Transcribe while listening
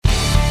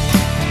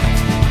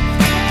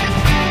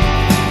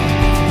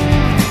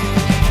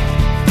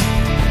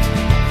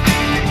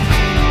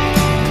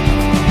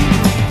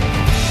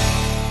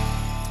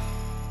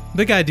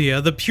Big idea.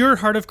 The pure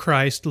heart of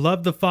Christ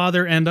loved the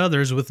Father and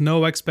others with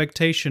no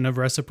expectation of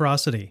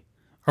reciprocity.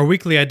 Our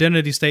weekly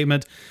identity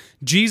statement,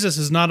 Jesus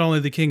is not only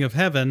the King of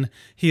heaven,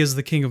 He is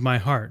the King of my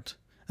heart.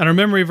 And our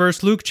memory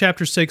verse, Luke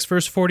chapter 6,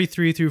 verse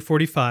 43 through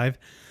 45,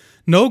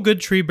 no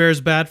good tree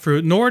bears bad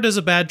fruit, nor does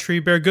a bad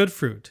tree bear good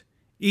fruit.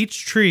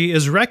 Each tree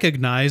is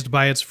recognized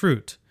by its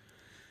fruit.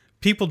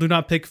 People do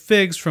not pick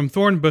figs from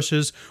thorn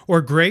bushes or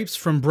grapes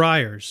from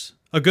briars.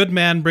 A good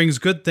man brings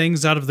good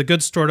things out of the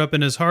good stored up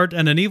in his heart,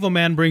 and an evil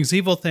man brings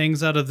evil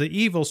things out of the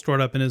evil stored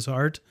up in his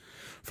heart,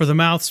 for the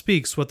mouth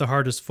speaks what the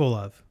heart is full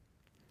of.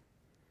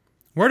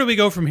 Where do we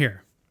go from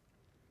here?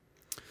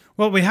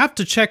 Well, we have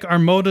to check our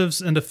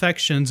motives and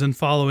affections in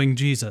following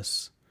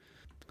Jesus.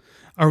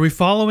 Are we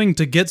following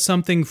to get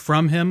something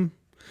from Him?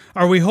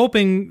 Are we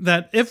hoping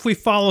that if we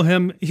follow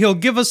Him, He'll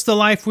give us the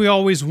life we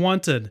always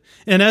wanted,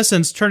 in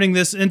essence, turning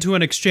this into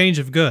an exchange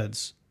of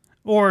goods?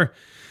 Or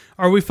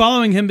are we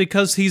following Him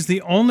because He's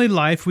the only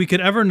life we could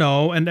ever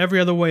know and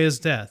every other way is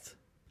death?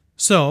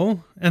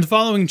 So, in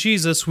following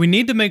Jesus, we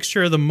need to make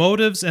sure the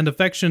motives and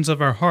affections of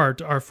our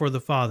heart are for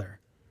the Father.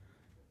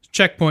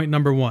 Checkpoint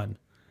number 1.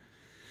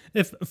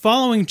 If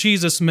following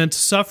Jesus meant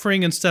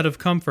suffering instead of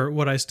comfort,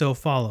 would I still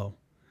follow?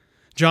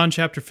 John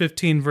chapter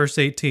 15, verse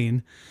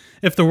 18.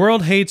 If the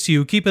world hates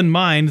you, keep in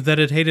mind that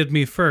it hated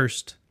me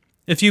first.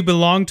 If you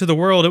belong to the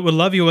world, it would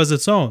love you as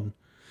its own.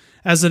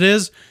 As it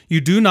is,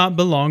 you do not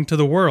belong to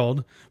the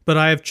world, but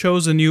I have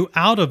chosen you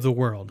out of the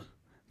world.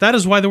 That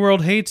is why the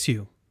world hates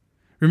you.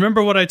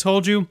 Remember what I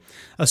told you?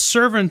 A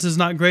servant is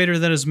not greater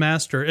than his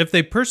master. If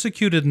they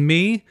persecuted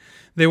me,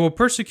 they will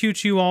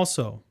persecute you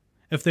also.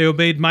 If they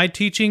obeyed my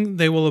teaching,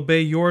 they will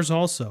obey yours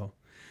also.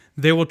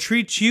 They will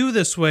treat you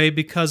this way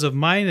because of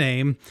my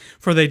name,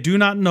 for they do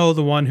not know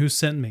the one who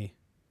sent me.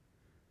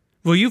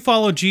 Will you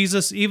follow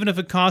Jesus even if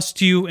it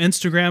costs you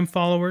Instagram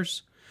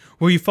followers?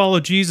 Will you follow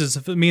Jesus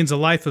if it means a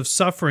life of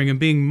suffering and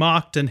being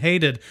mocked and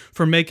hated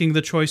for making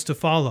the choice to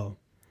follow?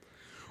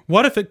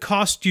 What if it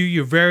cost you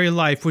your very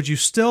life? Would you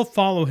still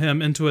follow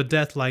Him into a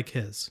death like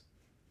His?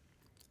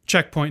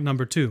 Checkpoint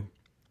number 2.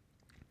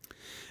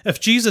 If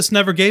Jesus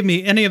never gave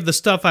me any of the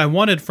stuff I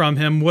wanted from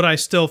Him, would I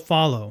still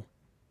follow?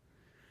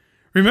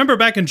 Remember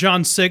back in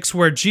John 6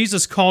 where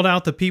Jesus called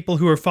out the people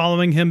who were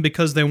following Him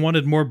because they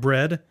wanted more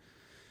bread?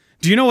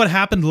 Do you know what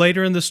happened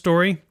later in the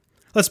story?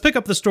 Let's pick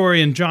up the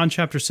story in John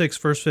chapter 6,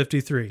 verse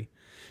 53.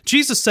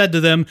 Jesus said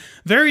to them,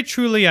 "Very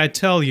truly I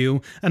tell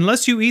you,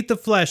 unless you eat the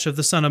flesh of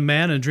the Son of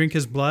Man and drink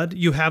His blood,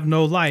 you have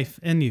no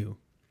life in you.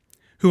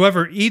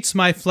 Whoever eats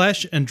my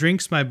flesh and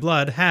drinks my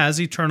blood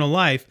has eternal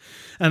life,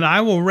 and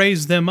I will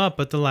raise them up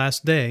at the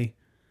last day.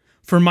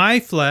 For my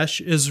flesh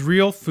is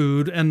real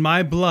food, and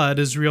my blood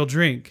is real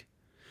drink.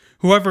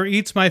 Whoever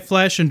eats my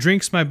flesh and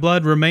drinks my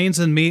blood remains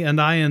in me, and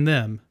I in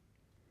them."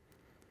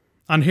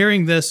 On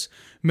hearing this,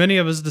 many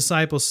of His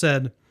disciples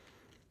said,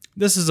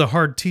 "This is a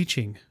hard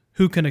teaching.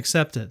 Who can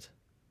accept it?"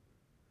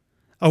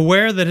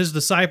 Aware that His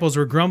disciples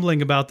were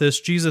grumbling about this,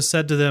 Jesus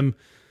said to them,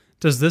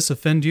 "Does this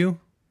offend you?"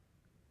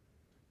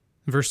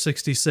 Verse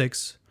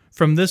 66,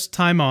 from this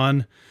time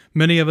on,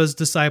 many of His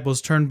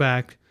disciples turned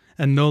back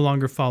and no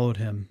longer followed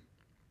Him.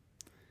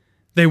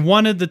 They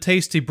wanted the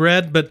tasty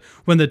bread, but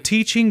when the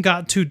teaching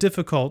got too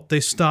difficult, they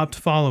stopped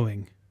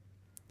following.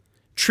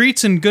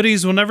 Treats and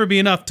goodies will never be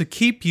enough to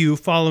keep you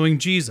following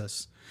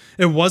Jesus.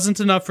 It wasn't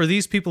enough for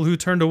these people who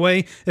turned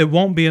away. It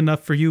won't be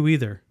enough for you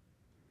either.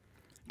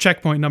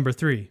 Checkpoint number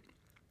 3.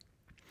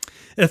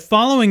 If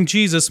following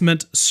Jesus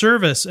meant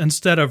service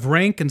instead of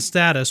rank and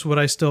status, would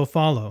I still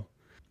follow?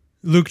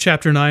 Luke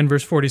chapter 9,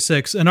 verse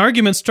 46. An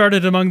argument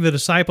started among the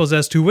disciples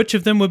as to which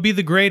of them would be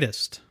the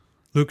greatest.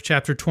 Luke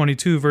chapter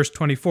 22, verse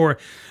 24.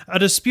 A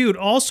dispute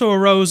also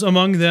arose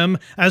among them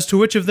as to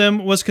which of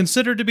them was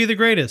considered to be the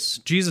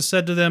greatest. Jesus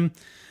said to them,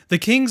 "The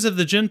kings of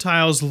the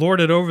Gentiles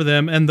lord it over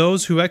them, and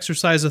those who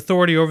exercise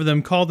authority over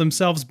them call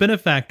themselves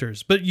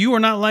benefactors. But you are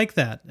not like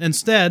that.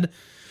 Instead,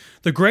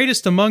 the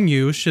greatest among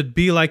you should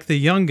be like the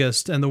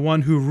youngest, and the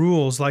one who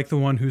rules like the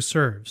one who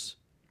serves."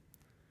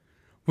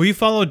 Will you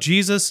follow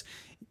Jesus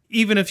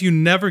even if you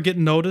never get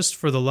noticed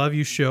for the love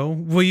you show?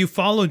 Will you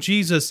follow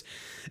Jesus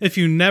if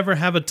you never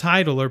have a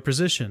title or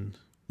position?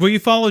 Will you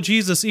follow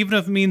Jesus even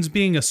if it means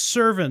being a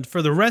servant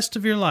for the rest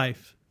of your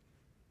life?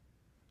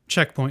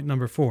 Checkpoint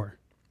number 4.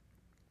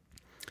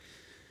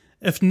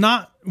 If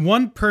not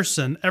one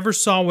person ever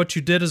saw what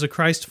you did as a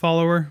Christ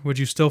follower, would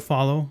you still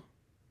follow?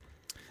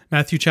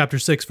 Matthew chapter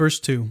 6, verse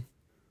 2.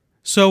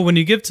 So when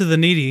you give to the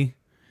needy,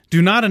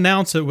 do not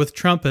announce it with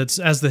trumpets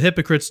as the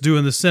hypocrites do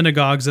in the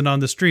synagogues and on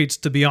the streets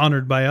to be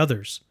honored by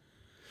others.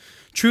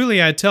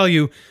 Truly I tell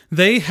you,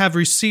 they have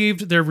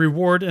received their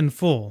reward in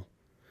full.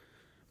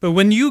 But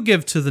when you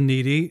give to the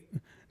needy,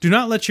 do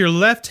not let your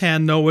left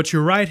hand know what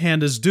your right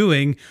hand is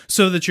doing,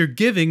 so that your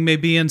giving may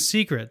be in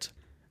secret.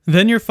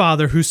 Then your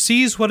Father, who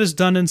sees what is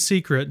done in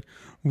secret,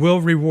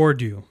 will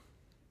reward you.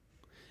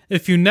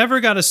 If you never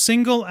got a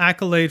single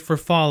accolade for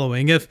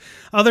following, if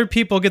other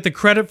people get the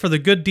credit for the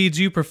good deeds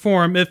you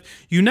perform, if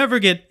you never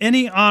get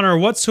any honor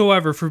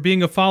whatsoever for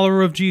being a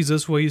follower of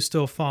Jesus, will you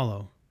still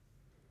follow?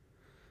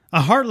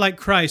 A heart like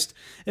Christ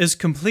is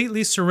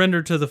completely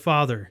surrendered to the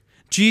Father.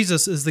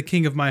 Jesus is the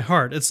king of my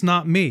heart. It's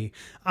not me.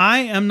 I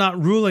am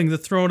not ruling the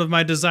throne of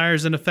my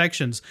desires and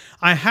affections.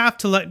 I have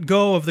to let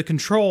go of the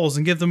controls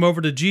and give them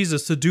over to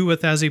Jesus to do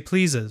with as he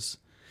pleases.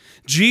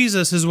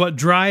 Jesus is what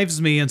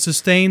drives me and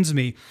sustains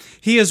me.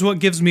 He is what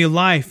gives me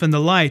life and the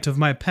light of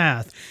my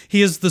path.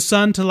 He is the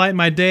sun to light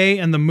my day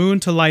and the moon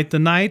to light the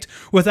night.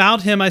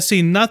 Without him I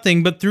see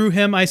nothing, but through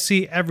him I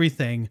see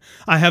everything.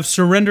 I have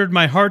surrendered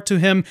my heart to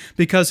him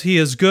because he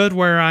is good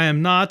where I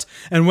am not,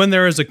 and when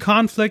there is a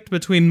conflict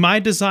between my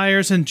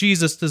desires and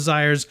Jesus'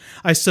 desires,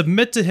 I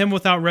submit to him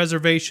without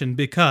reservation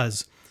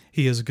because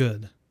he is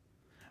good.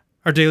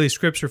 Our daily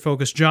scripture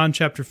focus, John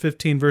chapter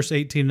 15, verse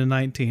 18 to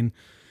 19.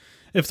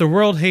 If the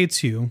world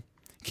hates you,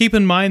 keep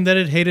in mind that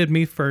it hated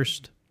me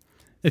first.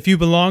 If you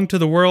belong to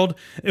the world,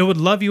 it would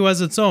love you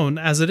as its own.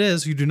 As it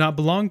is, you do not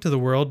belong to the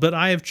world, but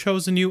I have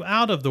chosen you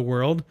out of the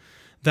world.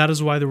 That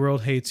is why the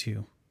world hates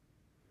you.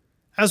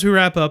 As we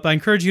wrap up, I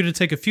encourage you to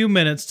take a few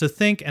minutes to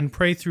think and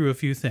pray through a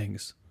few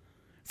things.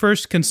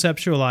 First,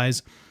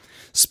 conceptualize.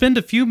 Spend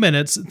a few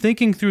minutes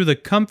thinking through the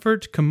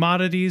comfort,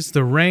 commodities,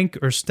 the rank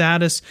or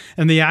status,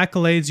 and the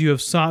accolades you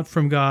have sought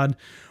from God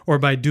or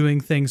by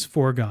doing things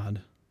for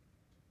God.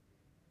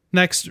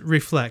 Next,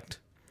 reflect.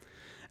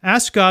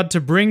 Ask God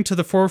to bring to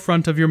the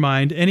forefront of your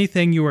mind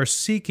anything you are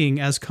seeking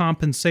as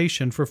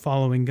compensation for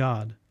following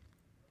God.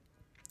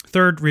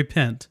 Third,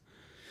 repent.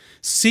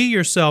 See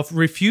yourself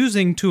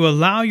refusing to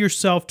allow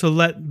yourself to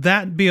let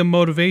that be a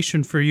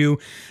motivation for you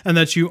and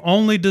that you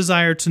only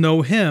desire to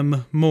know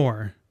Him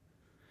more.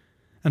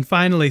 And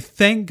finally,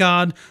 thank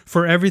God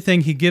for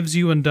everything He gives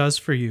you and does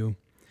for you.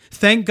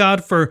 Thank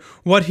God for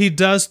what He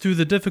does through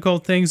the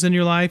difficult things in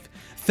your life.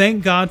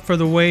 Thank God for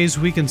the ways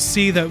we can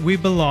see that we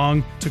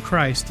belong to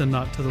Christ and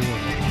not to the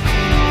world.